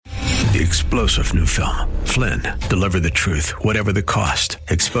The explosive new film, Flynn, deliver the truth, whatever the cost,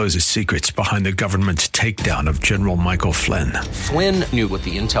 exposes secrets behind the government's takedown of General Michael Flynn. Flynn knew what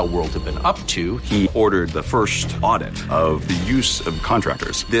the intel world had been up to. He ordered the first audit of the use of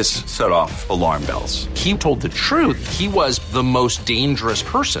contractors. This set off alarm bells. He told the truth. He was the most dangerous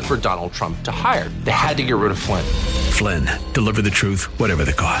person for Donald Trump to hire. They had to get rid of Flynn. Flynn, deliver the truth, whatever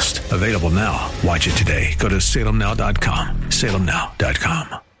the cost. Available now. Watch it today. Go to salemnow.com.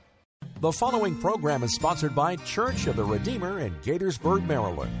 salemnow.com. The following program is sponsored by Church of the Redeemer in Gaithersburg,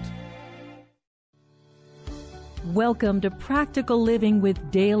 Maryland. Welcome to Practical Living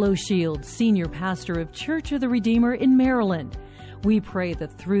with Dale O'Shields, Senior Pastor of Church of the Redeemer in Maryland. We pray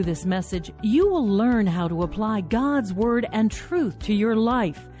that through this message, you will learn how to apply God's Word and truth to your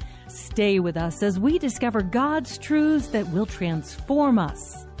life. Stay with us as we discover God's truths that will transform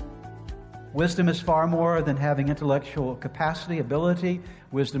us. Wisdom is far more than having intellectual capacity, ability.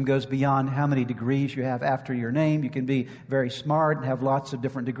 Wisdom goes beyond how many degrees you have after your name. You can be very smart and have lots of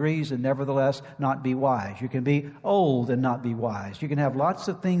different degrees and nevertheless not be wise. You can be old and not be wise. You can have lots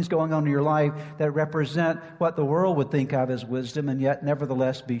of things going on in your life that represent what the world would think of as wisdom and yet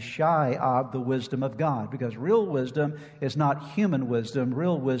nevertheless be shy of the wisdom of God. Because real wisdom is not human wisdom.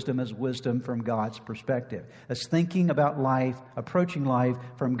 Real wisdom is wisdom from God's perspective. It's thinking about life, approaching life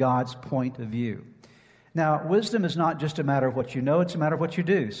from God's point of view. Now, wisdom is not just a matter of what you know, it's a matter of what you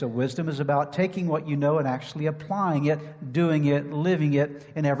do. So wisdom is about taking what you know and actually applying it, doing it, living it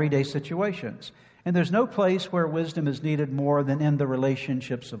in everyday situations. And there's no place where wisdom is needed more than in the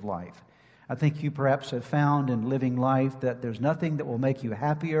relationships of life. I think you perhaps have found in living life that there's nothing that will make you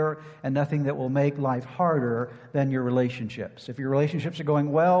happier and nothing that will make life harder than your relationships. If your relationships are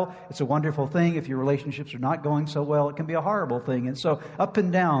going well, it's a wonderful thing. If your relationships are not going so well, it can be a horrible thing. And so the up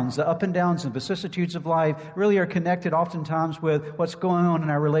and downs and vicissitudes of life really are connected oftentimes with what's going on in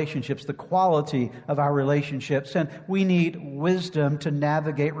our relationships, the quality of our relationships. And we need wisdom to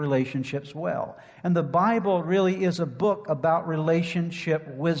navigate relationships well. And the Bible really is a book about relationship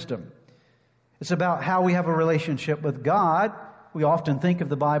wisdom. It's about how we have a relationship with God. We often think of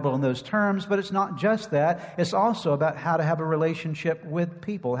the Bible in those terms, but it's not just that. It's also about how to have a relationship with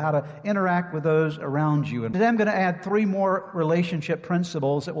people, how to interact with those around you. And today I'm going to add 3 more relationship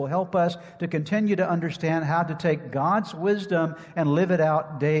principles that will help us to continue to understand how to take God's wisdom and live it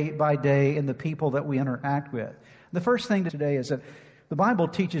out day by day in the people that we interact with. The first thing today is that the Bible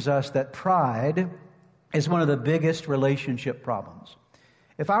teaches us that pride is one of the biggest relationship problems.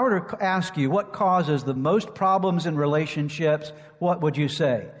 If I were to ask you what causes the most problems in relationships, what would you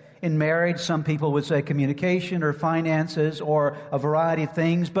say? In marriage, some people would say communication or finances or a variety of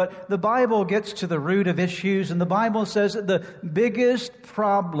things. But the Bible gets to the root of issues, and the Bible says that the biggest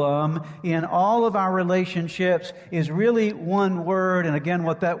problem in all of our relationships is really one word. And again,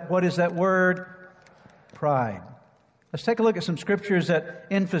 what is that word? Pride. Let's take a look at some scriptures that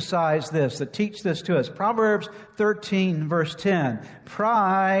emphasize this, that teach this to us. Proverbs 13, verse 10.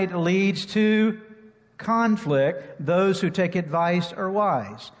 Pride leads to conflict. Those who take advice are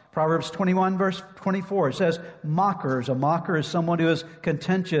wise. Proverbs 21, verse 24. It says, mockers. A mocker is someone who is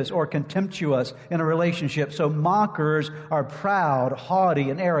contentious or contemptuous in a relationship. So mockers are proud, haughty,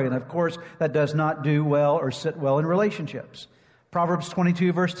 and arrogant. Of course, that does not do well or sit well in relationships. Proverbs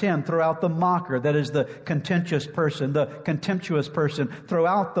 22, verse 10, throw out the mocker, that is the contentious person, the contemptuous person. Throw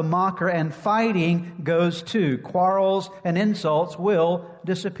out the mocker, and fighting goes too. Quarrels and insults will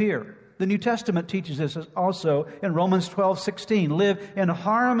disappear. The New Testament teaches this also in Romans 12:16. Live in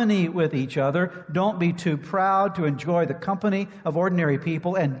harmony with each other. Don't be too proud to enjoy the company of ordinary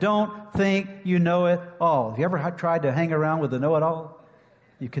people, and don't think you know it all. Have you ever tried to hang around with a know-it-all?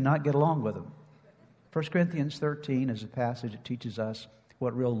 You cannot get along with them. 1 Corinthians 13 is a passage that teaches us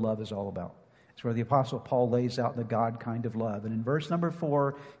what real love is all about. It's where the Apostle Paul lays out the God kind of love. And in verse number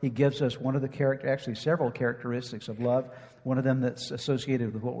 4, he gives us one of the several characteristics of love. One of them that's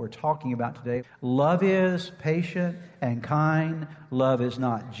associated with what we're talking about today. Love is patient and kind. Love is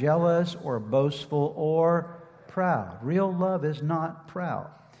not jealous or boastful or proud. Real love is not proud.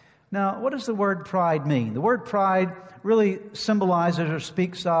 Now, what does the word pride mean? The word pride really symbolizes or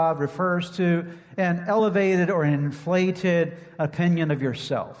speaks of, refers to an elevated or an inflated opinion of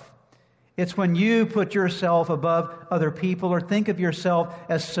yourself. It's when you put yourself above other people or think of yourself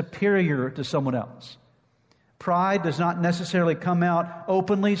as superior to someone else. Pride does not necessarily come out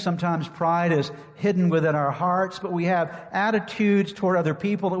openly. Sometimes pride is hidden within our hearts, but we have attitudes toward other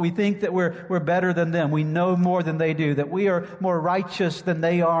people that we think that we're better than them. We know more than they do, that we are more righteous than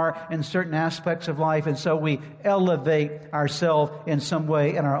they are in certain aspects of life, and so we elevate ourselves in some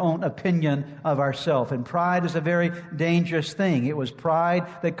way in our own opinion of ourselves. And pride is a very dangerous thing. It was pride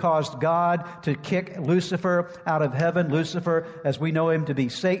that caused God to kick Lucifer out of heaven. Lucifer, as we know him to be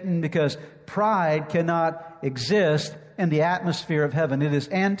Satan, because pride cannot exist in the atmosphere of heaven. It is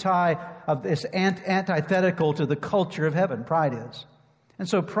antithetical to the culture of heaven. Pride is. And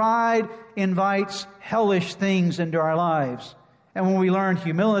so pride invites hellish things into our lives. And when we learn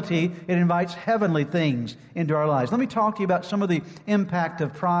humility, it invites heavenly things into our lives. Let me talk to you about some of the impact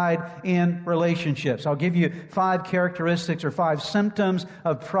of pride in relationships. I'll give you 5 characteristics or 5 symptoms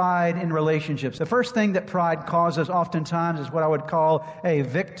of pride in relationships. The first thing that pride causes oftentimes is what I would call a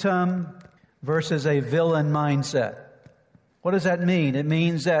victim versus a villain mindset. What does that mean? It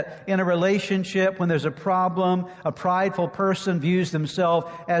means that in a relationship, when there's a problem, a prideful person views themselves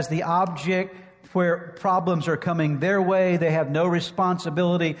as the object where problems are coming their way. They have no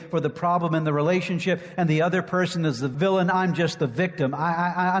responsibility for the problem in the relationship, and the other person is the villain. I'm just the victim.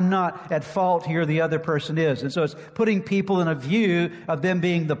 I'm not at fault here. The other person is. And so it's putting people in a view of them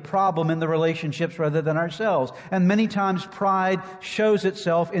being the problem in the relationships rather than ourselves. And many times pride shows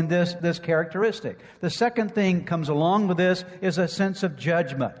itself in this characteristic. The second thing comes along with this is a sense of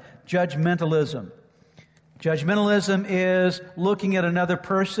judgment, judgmentalism. Judgmentalism is looking at another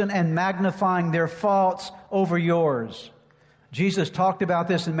person and magnifying their faults over yours. Jesus talked about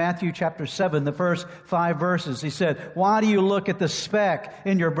this in Matthew chapter 7, the first 5 verses. He said, "Why do you look at the speck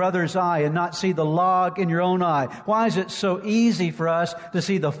in your brother's eye and not see the log in your own eye?" Why is it so easy for us to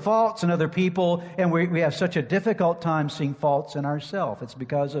see the faults in other people, and we have such a difficult time seeing faults in ourselves? It's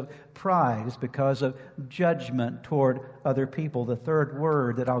because of pride. It's because of judgment toward other people. The third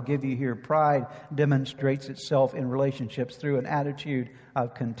word that I'll give you here, pride demonstrates itself in relationships through an attitude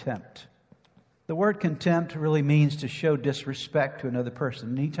of contempt. The word contempt really means to show disrespect to another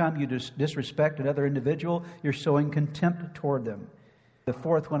person. Anytime you disrespect another individual, you're showing contempt toward them. The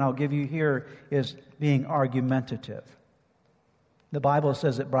fourth one I'll give you here is being argumentative. The Bible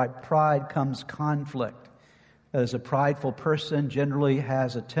says that by pride comes conflict. As a prideful person generally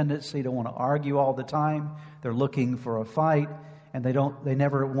has a tendency to want to argue all the time. They're looking for a fight, and they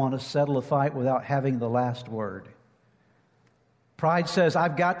never want to settle a fight without having the last word. Pride says,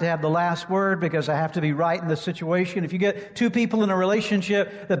 I've got to have the last word because I have to be right in the situation. If you get 2 people in a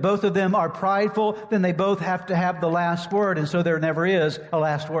relationship that both of them are prideful, then they both have to have the last word, and so there never is a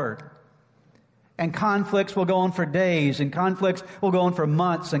last word. And conflicts will go on for days, and conflicts will go on for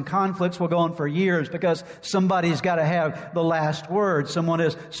months, and conflicts will go on for years because somebody's got to have the last word. Someone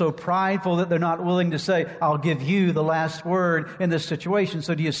is so prideful that they're not willing to say, I'll give you the last word in this situation.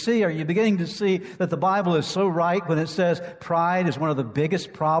 So do you see, are you beginning to see that the Bible is so right when it says pride is one of the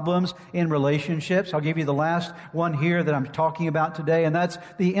biggest problems in relationships? I'll give you the last one here that I'm talking about today, and that's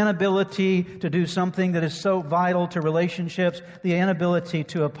the inability to do something that is so vital to relationships, the inability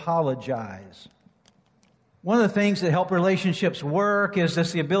to apologize. One of the things that help relationships work is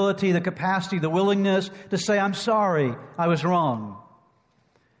the ability, the capacity, the willingness to say, I'm sorry, I was wrong.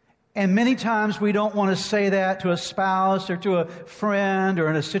 And many times we don't want to say that to a spouse or to a friend or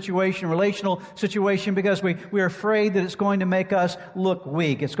in a situation, relational situation, because we're afraid that it's going to make us look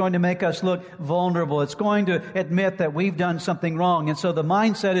weak. It's going to make us look vulnerable. It's going to admit that we've done something wrong. And so the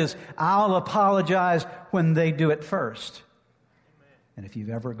mindset is, I'll apologize when they do it first. And if you've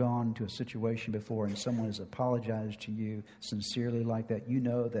ever gone to a situation before and someone has apologized to you sincerely like that, you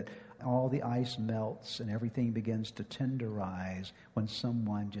know that all the ice melts and everything begins to tenderize when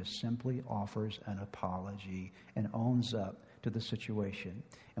someone just simply offers an apology and owns up to the situation.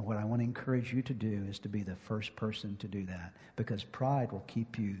 And what I want to encourage you to do is to be the first person to do that, because pride will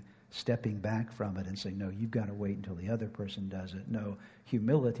keep you stepping back from it and saying, no, you've got to wait until the other person does it. No,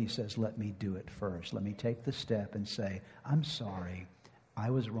 humility says, let me do it first. Let me take the step and say, I'm sorry. I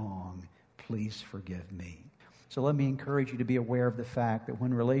was wrong. Please forgive me. So let me encourage you to be aware of the fact that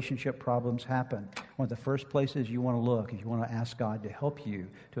when relationship problems happen, one of the first places you want to look is you want to ask God to help you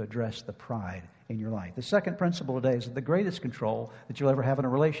to address the pride in your life. The second principle today is that the greatest control that you'll ever have in a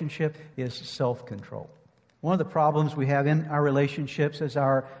relationship is self-control. One of the problems we have in our relationships is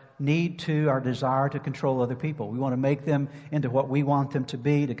our desire to control other people. We want to make them into what we want them to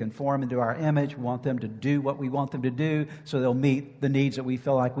be, to conform into our image. We want them to do what we want them to do so they'll meet the needs that we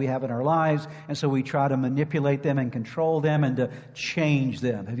feel like we have in our lives. And so we try to manipulate them and control them and to change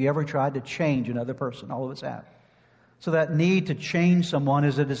them. Have you ever tried to change another person? All of us have. So that need to change someone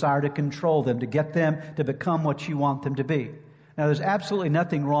is a desire to control them, to get them to become what you want them to be. Now, there's absolutely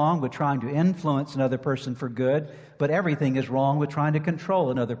nothing wrong with trying to influence another person for good, but everything is wrong with trying to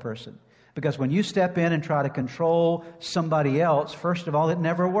control another person. Because when you step in and try to control somebody else, first of all, it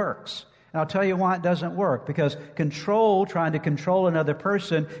never works. And I'll tell you why it doesn't work. Because trying to control another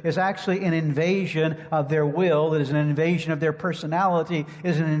person is actually an invasion of their will. It is an invasion of their personality. It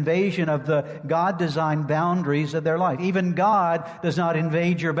is an invasion of the God-designed boundaries of their life. Even God does not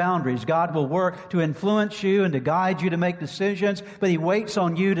invade your boundaries. God will work to influence you and to guide you to make decisions, but He waits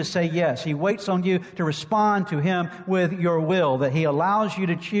on you to say yes. He waits on you to respond to Him with your will, that He allows you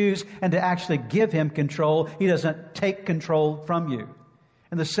to choose and to actually give Him control. He doesn't take control from you.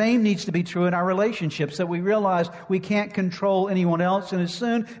 And the same needs to be true in our relationships, that we realize we can't control anyone else. And as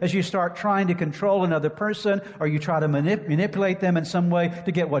soon as you start trying to control another person, or you try to manipulate them in some way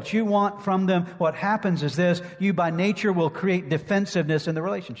to get what you want from them, what happens is this: you by nature will create defensiveness in the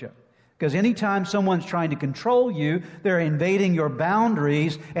relationship. Because anytime someone's trying to control you, they're invading your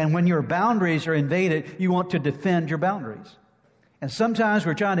boundaries. And when your boundaries are invaded, you want to defend your boundaries. And sometimes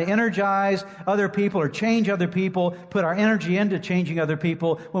we're trying to energize other people or change other people, put our energy into changing other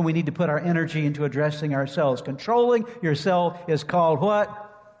people when we need to put our energy into addressing ourselves. Controlling yourself is called what?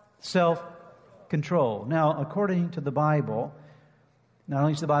 Self-control. Now, according to the Bible, not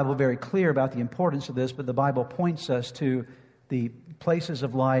only is the Bible very clear about the importance of this, but the Bible points us to the places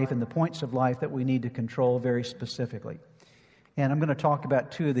of life and the points of life that we need to control very specifically. And I'm going to talk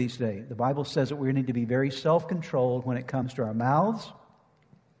about two of these today. The Bible says that we need to be very self-controlled when it comes to our mouths,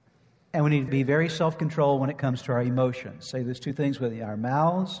 and we need to be very self-controlled when it comes to our emotions. Say those two things with you: our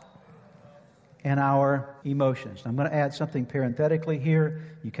mouths and our emotions. I'm going to add something parenthetically here.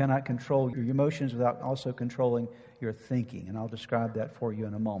 You cannot control your emotions without also controlling your thinking, and I'll describe that for you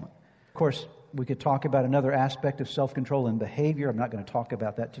in a moment. Of course, we could talk about another aspect of self-control and behavior. I'm not going to talk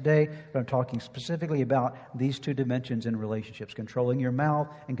about that today, but I'm talking specifically about these two dimensions in relationships: controlling your mouth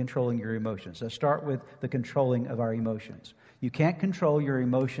and controlling your emotions. Let's start with the controlling of our emotions. You can't control your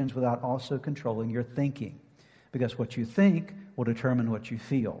emotions without also controlling your thinking, because what you think will determine what you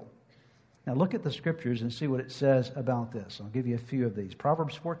feel. Now look at the Scriptures and see what it says about this. I'll give you a few of these.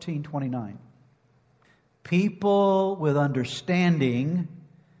 Proverbs 14:29. People with understanding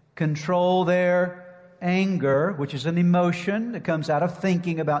control their anger, which is an emotion that comes out of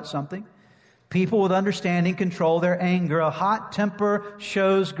thinking about something. People with understanding control their anger. A hot temper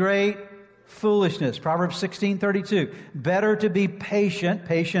shows great foolishness. Proverbs 16:32. Better to be patient.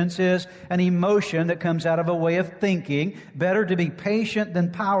 Patience is an emotion that comes out of a way of thinking. Better to be patient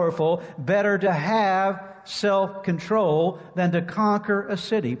than powerful. Better to have self-control than to conquer a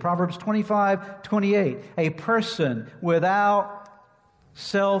city. Proverbs 25:28. A person without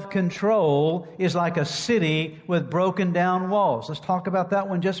self-control is like a city with broken down walls. Let's talk about that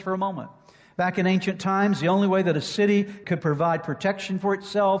one just for a moment. Back in ancient times, the only way that a city could provide protection for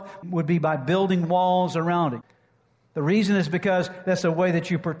itself would be by building walls around it. The reason is because that's a way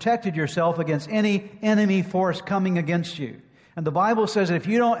that you protected yourself against any enemy force coming against you. And the Bible says that if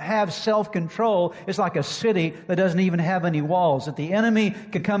you don't have self-control, it's like a city that doesn't even have any walls. That the enemy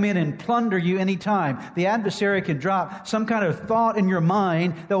can come in and plunder you anytime. The adversary can drop some kind of thought in your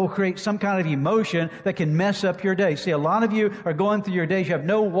mind that will create some kind of emotion that can mess up your day. See, a lot of you are going through your days. You have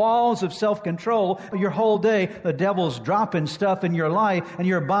no walls of self-control. Your whole day, the devil's dropping stuff in your life and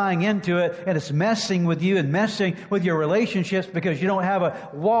you're buying into it, and it's messing with you and messing with your relationships because you don't have a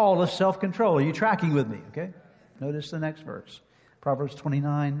wall of self-control. Are you tracking with me? Okay? Notice the next verse. Proverbs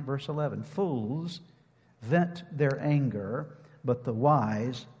 29, verse 11. Fools vent their anger, but the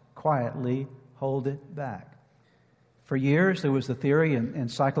wise quietly hold it back. For years, there was the theory in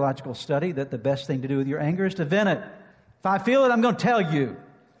psychological study that the best thing to do with your anger is to vent it. If I feel it, I'm going to tell you.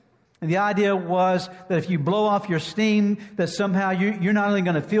 And the idea was that if you blow off your steam, that somehow you're not only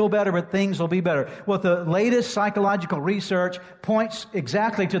going to feel better, but things will be better. Well, the latest psychological research points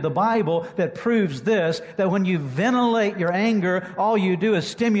exactly to the Bible that proves this, that when you ventilate your anger, all you do is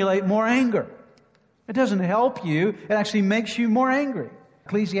stimulate more anger. It doesn't help you. It actually makes you more angry.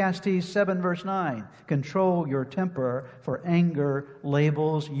 Ecclesiastes 7, verse 9. Control your temper, for anger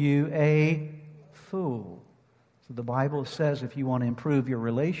labels you a fool. The Bible says if you want to improve your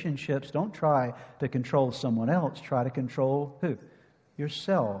relationships, don't try to control someone else. Try to control who?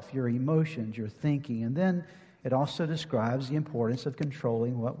 Yourself, your emotions, your thinking. And then it also describes the importance of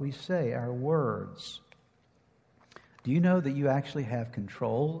controlling what we say, our words. Do you know that you actually have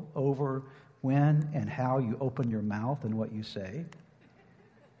control over when and how you open your mouth and what you say?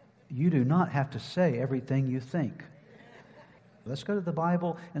 You do not have to say everything you think. Let's go to the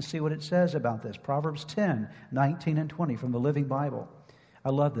Bible and see what it says about this. Proverbs 10, 19 and 20 from the Living Bible. I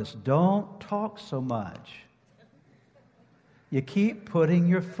love this. Don't talk so much. You keep putting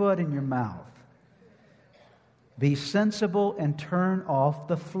your foot in your mouth. Be sensible and turn off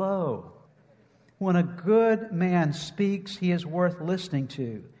the flow. When a good man speaks, he is worth listening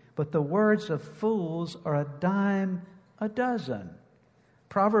to. But the words of fools are a dime a dozen.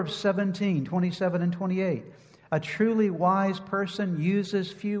 Proverbs 17, 27 and 28. A truly wise person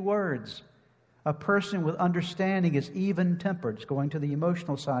uses few words. A person with understanding is even-tempered. It's going to the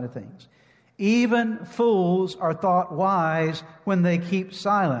emotional side of things. Even fools are thought wise when they keep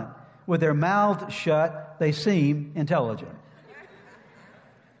silent. With their mouths shut, they seem intelligent.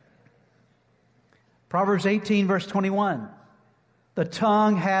 Proverbs 18, verse 21. The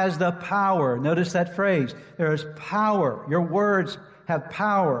tongue has the power. Notice that phrase. There is power. Your words have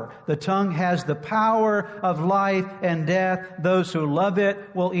power. The tongue has the power of life and death. Those who love it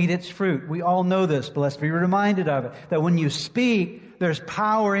will eat its fruit. We all know this, but let's be reminded of it. That when you speak, there's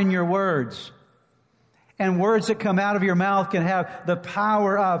power in your words. And words that come out of your mouth can have the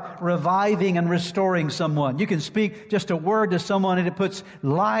power of reviving and restoring someone. You can speak just a word to someone and it puts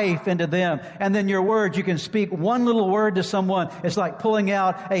life into them. And then your words, you can speak one little word to someone. It's like pulling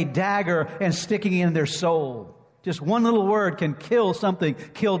out a dagger and sticking it in their soul. Just one little word can kill something,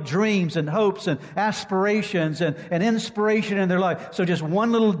 kill dreams and hopes and aspirations and inspiration in their life. So just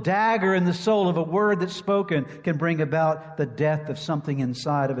one little dagger in the soul of a word that's spoken can bring about the death of something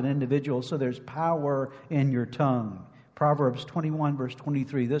inside of an individual. So there's power in your tongue. Proverbs 21, verse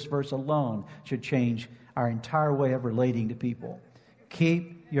 23. This verse alone should change our entire way of relating to people.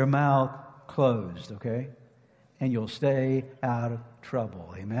 Keep your mouth closed, okay? And you'll stay out of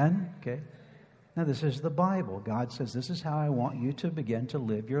trouble. Amen? Okay? Now, this is the Bible. God says, this is how I want you to begin to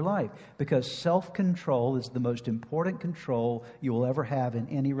live your life. Because self-control is the most important control you will ever have in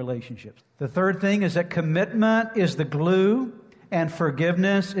any relationship. The third thing is that commitment is the glue and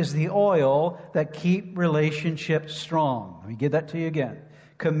forgiveness is the oil that keep relationships strong. Let me give that to you again.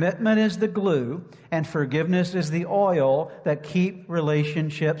 Commitment is the glue and forgiveness is the oil that keep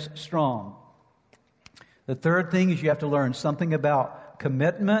relationships strong. The third thing is you have to learn something about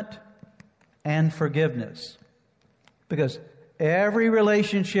commitment and forgiveness. Because every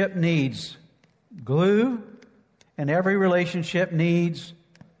relationship needs glue and every relationship needs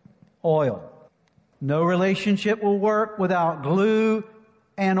oil. No relationship will work without glue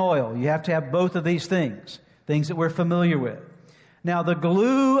and oil. You have to have both of these things that we're familiar with. Now, the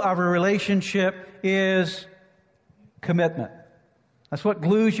glue of a relationship is commitment. That's what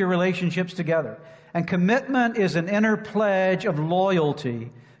glues your relationships together. And commitment is an inner pledge of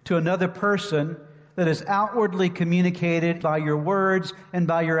loyalty to another person that is outwardly communicated by your words and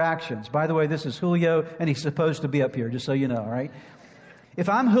by your actions. By the way, this is Julio, and he's supposed to be up here, just so you know, all right? If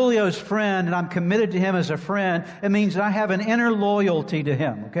I'm Julio's friend and I'm committed to him as a friend, it means that I have an inner loyalty to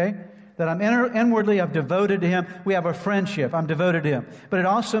him, okay? That I'm inwardly, I've devoted to him. We have a friendship. I'm devoted to him. But it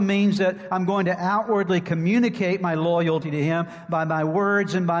also means that I'm going to outwardly communicate my loyalty to him by my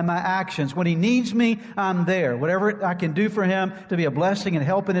words and by my actions. When he needs me, I'm there. Whatever I can do for him to be a blessing and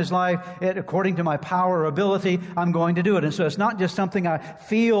help in his life, according to my power or ability, I'm going to do it. And so it's not just something I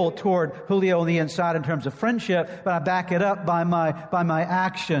feel toward Julio on the inside in terms of friendship, but I back it up by my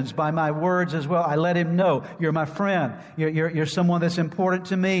actions, by my words as well. I let him know, you're my friend. You're someone that's important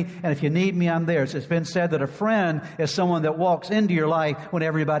to me. And if you need me, I'm there. It's been said that a friend is someone that walks into your life when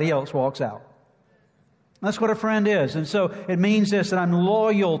everybody else walks out. That's what a friend is. And so it means this, that I'm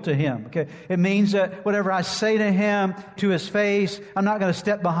loyal to him. Okay? It means that whatever I say to him to his face, I'm not going to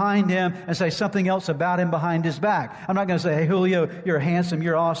step behind him and say something else about him behind his back. I'm not going to say, hey, Julio, you're handsome,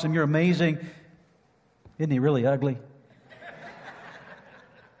 you're awesome, you're amazing. Isn't he really ugly?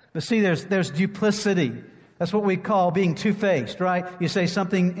 But see, there's duplicity. That's what we call being two-faced, right? You say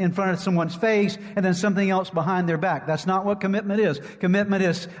something in front of someone's face and then something else behind their back. That's not what commitment is. Commitment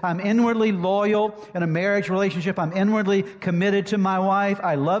is I'm inwardly loyal in a marriage relationship. I'm inwardly committed to my wife.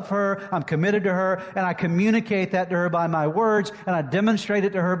 I love her. I'm committed to her. And I communicate that to her by my words and I demonstrate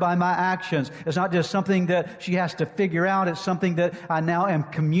it to her by my actions. It's not just something that she has to figure out. It's something that I now am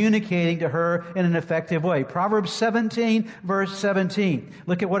communicating to her in an effective way. Proverbs 17, verse 17.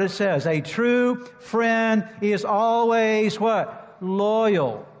 Look at what it says. A true friend is always what?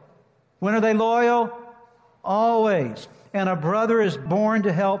 Loyal. When are they loyal? Always. and a brother is born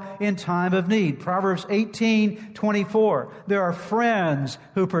to help in time of need. Proverbs 18:24. There are friends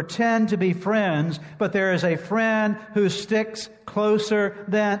who pretend to be friends, but there is a friend who sticks closer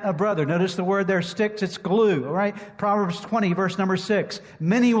than a brother. Notice the word there, sticks, it's glue, all right? Proverbs 20, verse number 6.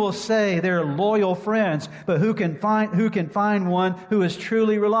 Many will say they're loyal friends, but who can find one who is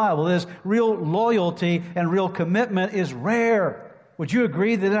truly reliable? This real loyalty and real commitment is rare. Would you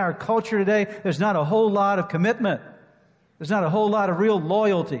agree that in our culture today, there's not a whole lot of commitment? There's not a whole lot of real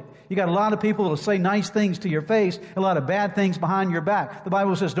loyalty. You got a lot of people that will say nice things to your face, a lot of bad things behind your back. The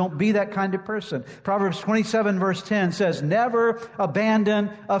Bible says don't be that kind of person. Proverbs 27 verse 10 says, never abandon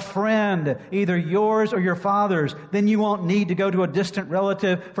a friend, either yours or your father's. Then you won't need to go to a distant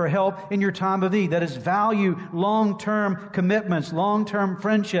relative for help in your time of need. That is, value long-term commitments, long-term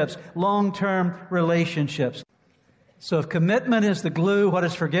friendships, long-term relationships. So if commitment is the glue, what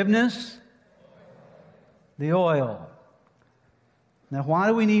is forgiveness? The oil. Now, why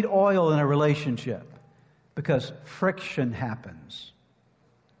do we need oil in a relationship? Because friction happens.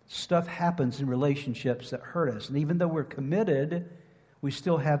 Stuff happens in relationships that hurt us. And even though we're committed, we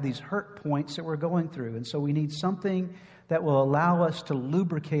still have these hurt points that we're going through. And so we need something that will allow us to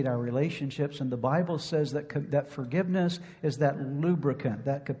lubricate our relationships. And the Bible says that forgiveness is that lubricant,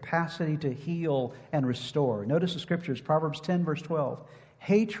 that capacity to heal and restore. Notice the scriptures, Proverbs 10, verse 12.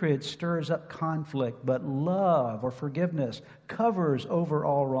 Hatred stirs up conflict, but love or forgiveness covers over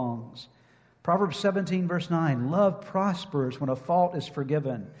all wrongs. Proverbs 17, verse 9, love prospers when a fault is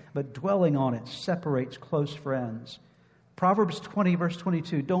forgiven, but dwelling on it separates close friends. Proverbs 20, verse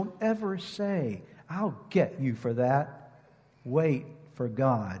 22, don't ever say, I'll get you for that. Wait for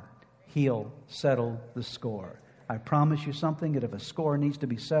God. He'll settle the score. I promise you something, that if a score needs to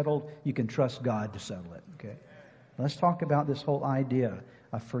be settled, you can trust God to settle it, okay? Let's talk about this whole idea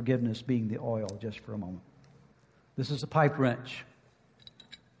of forgiveness being the oil just for a moment. This is a pipe wrench.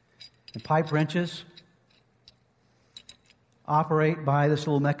 And pipe wrenches operate by this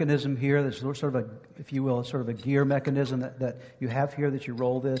little mechanism here. There's sort of a, if you will, sort of a gear mechanism that you have here that you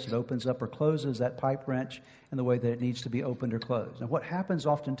roll this. It opens up or closes that pipe wrench in the way that it needs to be opened or closed. And what happens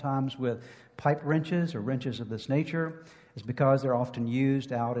oftentimes with pipe wrenches or wrenches of this nature is because they're often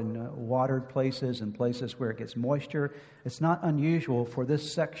used out in watered places and places where it gets moisture. It's not unusual for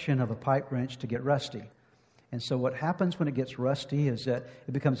this section of a pipe wrench to get rusty. And so what happens when it gets rusty is that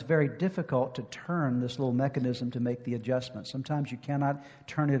it becomes very difficult to turn this little mechanism to make the adjustment. Sometimes you cannot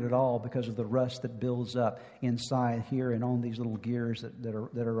turn it at all because of the rust that builds up inside here and on these little gears that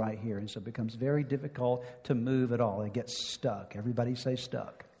are right here. And so it becomes very difficult to move at all. It gets stuck. Everybody say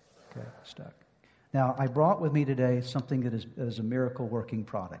stuck. Okay, stuck. Now, I brought with me today something that is a miracle working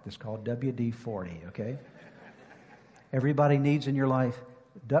product. It's called WD-40, okay? Everybody needs in your life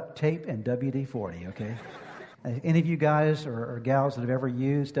duct tape and WD-40, okay? If any of you guys or gals that have ever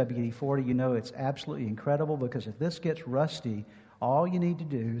used WD-40, you know it's absolutely incredible, because if this gets rusty, all you need to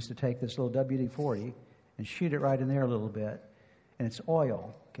do is to take this little WD-40 and shoot it right in there a little bit, and it's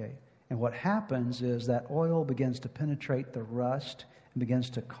oil, okay? And what happens is that oil begins to penetrate the rust and begins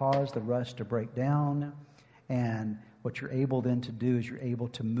to cause the rust to break down. And what you're able then to do is you're able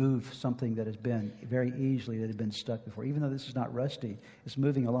to move something that has been very easily, that had been stuck before. Even though this is not rusty, it's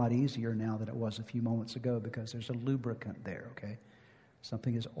moving a lot easier now than it was a few moments ago, because there's a lubricant there, okay?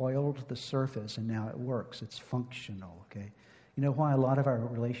 Something is oiled the surface and now it works. It's functional, okay? You know why a lot of our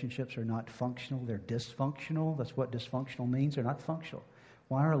relationships are not functional? They're dysfunctional. That's what dysfunctional means. They're not functional.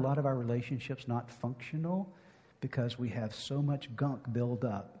 Why are a lot of our relationships not functional? Because we have so much gunk build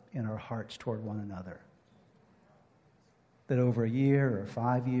up in our hearts toward one another, that over a year or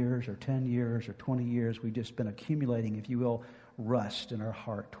 5 years or 10 years or 20 years, we've just been accumulating, if you will, rust in our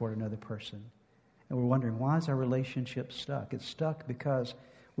heart toward another person. And we're wondering, why is our relationship stuck? It's stuck because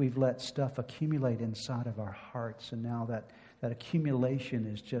we've let stuff accumulate inside of our hearts, and now that accumulation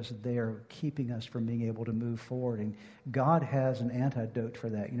is just there keeping us from being able to move forward. And God has an antidote for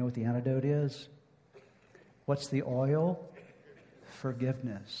that. You know what the antidote is? What's the oil?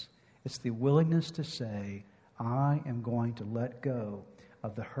 Forgiveness. It's the willingness to say, I am going to let go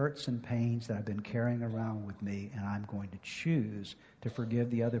of the hurts and pains that I've been carrying around with me, and I'm going to choose to forgive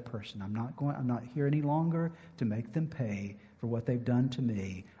the other person. I'm not here any longer to make them pay for what they've done to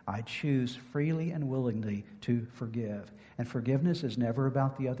me. I choose freely and willingly to forgive. And forgiveness is never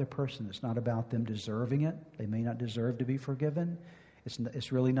about the other person. It's not about them deserving it. They may not deserve to be forgiven.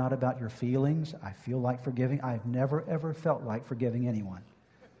 It's really not about your feelings. I feel like forgiving. I've never, ever felt like forgiving anyone.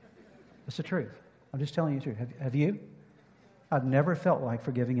 That's the truth. I'm just telling you the truth. Have you? I've never felt like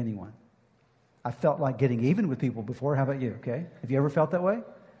forgiving anyone. I felt like getting even with people before. How about you? Okay. Have you ever felt that way?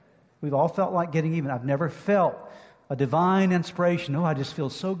 We've all felt like getting even. I've never felt a divine inspiration. Oh, I just feel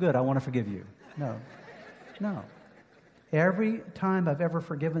so good. I want to forgive you. No. Every time I've ever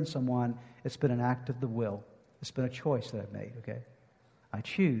forgiven someone, it's been an act of the will. It's been a choice that I've made, okay? I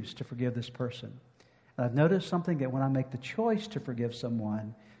choose to forgive this person. And I've noticed something, that when I make the choice to forgive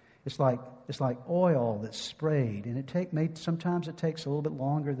someone, it's like oil that's sprayed. And sometimes it takes a little bit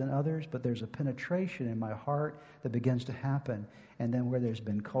longer than others, but there's a penetration in my heart that begins to happen. And then where there's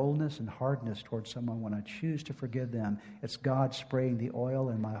been coldness and hardness towards someone, when I choose to forgive them, it's God spraying the oil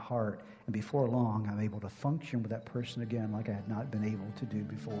in my heart. And before long, I'm able to function with that person again like I had not been able to do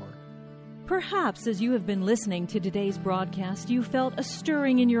before. Perhaps as you have been listening to today's broadcast, you felt a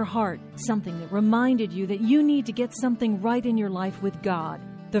stirring in your heart, something that reminded you that you need to get something right in your life with God.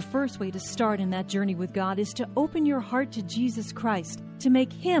 The first way to start in that journey with God is to open your heart to Jesus Christ, to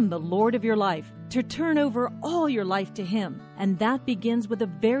make Him the Lord of your life, to turn over all your life to Him. And that begins with a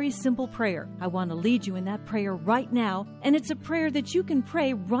very simple prayer. I want to lead you in that prayer right now, and it's a prayer that you can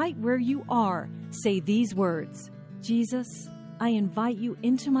pray right where you are. Say these words: Jesus, I invite you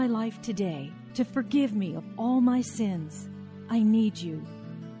into my life today to forgive me of all my sins. I need you.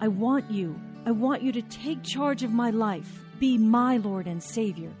 I want you. I want you to take charge of my life. Be my Lord and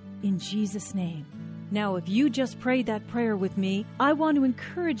Savior, in Jesus' name. Now, if you just prayed that prayer with me, I want to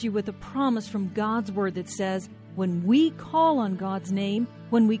encourage you with a promise from God's Word that says, when we call on God's name,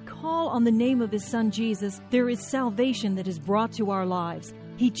 when we call on the name of His Son Jesus, there is salvation that is brought to our lives.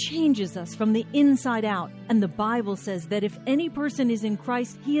 He changes us from the inside out. And the Bible says that if any person is in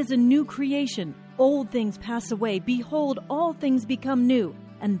Christ, he is a new creation. Old things pass away. Behold, all things become new.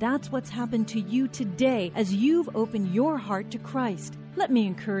 And that's what's happened to you today as you've opened your heart to Christ. Let me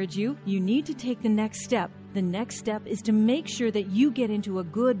encourage you. You need to take the next step. The next step is to make sure that you get into a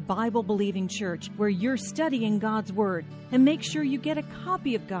good Bible-believing church where you're studying God's Word. And make sure you get a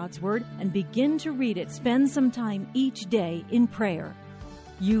copy of God's Word and begin to read it. Spend some time each day in prayer.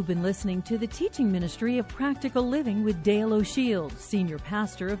 You've been listening to the teaching ministry of Practical Living with Dale O'Shields, Senior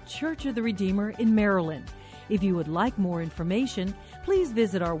Pastor of Church of the Redeemer in Maryland. If you would like more information, please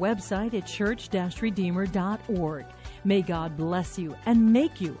visit our website at church-redeemer.org. May God bless you and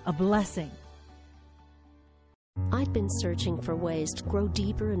make you a blessing. I'd been searching for ways to grow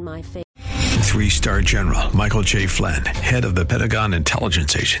deeper in my faith. 3-star General Michael J. Flynn, head of the Pentagon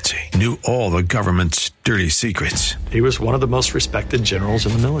Intelligence Agency, knew all the government's dirty secrets. He was one of the most respected generals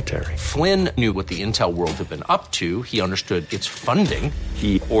in the military. Flynn knew what the intel world had been up to. He understood its funding.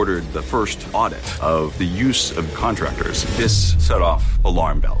 He ordered the first audit of the use of contractors. This set off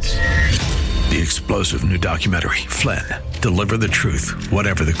alarm bells. The explosive new documentary, Flynn, Deliver the Truth,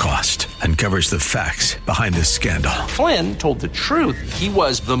 Whatever the Cost, uncovers the facts behind this scandal. Flynn told the truth. He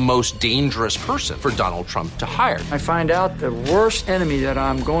was the most dangerous person for Donald Trump to hire. I find out the worst enemy that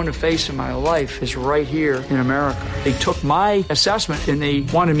I'm going to face in my life is right here in America. They took my assessment and they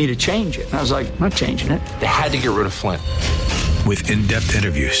wanted me to change it. And I was like, I'm not changing it. They had to get rid of Flynn. With in-depth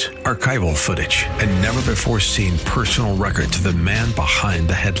interviews, archival footage, and never-before-seen personal records of the man behind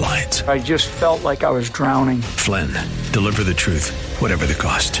the headlines. I just felt like I was drowning. Flynn, Deliver the Truth, Whatever the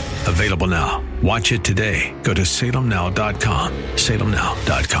Cost. Available now. Watch it today. Go to salemnow.com.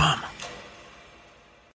 salemnow.com.